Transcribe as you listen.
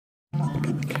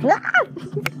You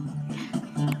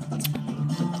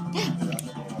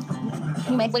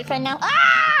my boyfriend now?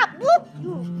 Ah! Whoop!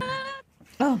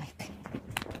 Oh my god.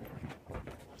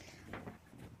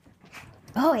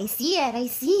 Oh, I see it. I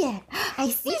see it. I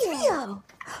see it. Rio?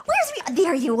 Where's Rio?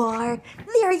 There you are.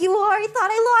 There you are. I thought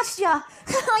I lost ya.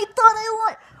 I thought I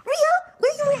lost. Rio,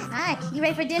 where you at? Hi, you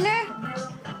ready for dinner?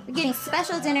 We're getting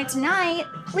special dinner tonight.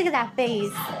 Look at that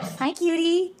face. Hi,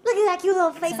 cutie. Look at that cute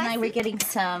little face. Tonight we're getting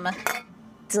some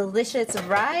delicious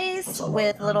rice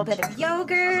with a little bit of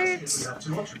yogurt.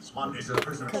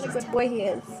 What a good boy he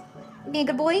is. Being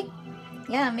a good boy?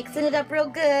 Yeah, mixing it up real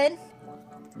good.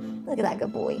 Look at that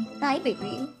good boy. Hi,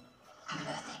 baby.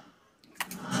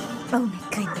 Oh my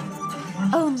goodness.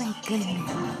 Oh my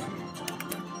goodness.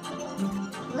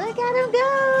 Look at him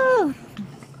go.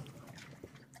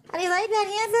 How do you like that,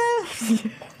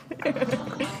 handsome?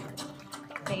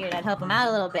 Figured I'd help him out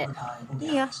a little bit.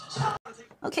 Yeah.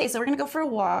 Okay, so we're gonna go for a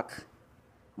walk.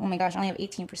 Oh my gosh, I only have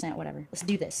 18%, whatever. Let's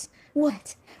do this.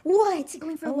 What? What?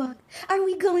 Going for a walk? Are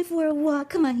we going for a walk?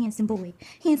 Come on, handsome boy.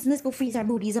 Handsome, let's go freeze our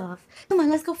booties off. Come on,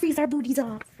 let's go freeze our booties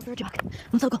off. For a jog.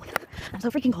 I'm so cold. I'm so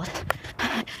freaking cold.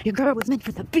 Your girl was meant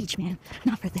for the beach, man.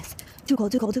 Not for this. Too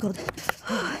cold, too cold, too cold.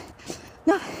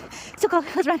 No, it's too cold.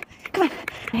 Let's run. Come on.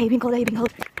 I hate being cold. I hate being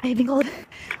cold. I hate being cold.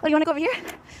 Oh, you want to go over here?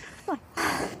 Come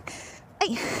on.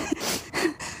 Hey.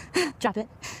 Drop it.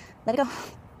 Let it go.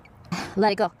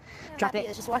 Let it go. Drop it.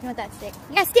 Just walking with that stick.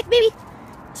 You got a stick, baby?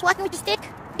 Just walking with your stick?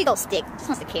 Big old stick. Just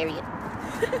wants to carry it.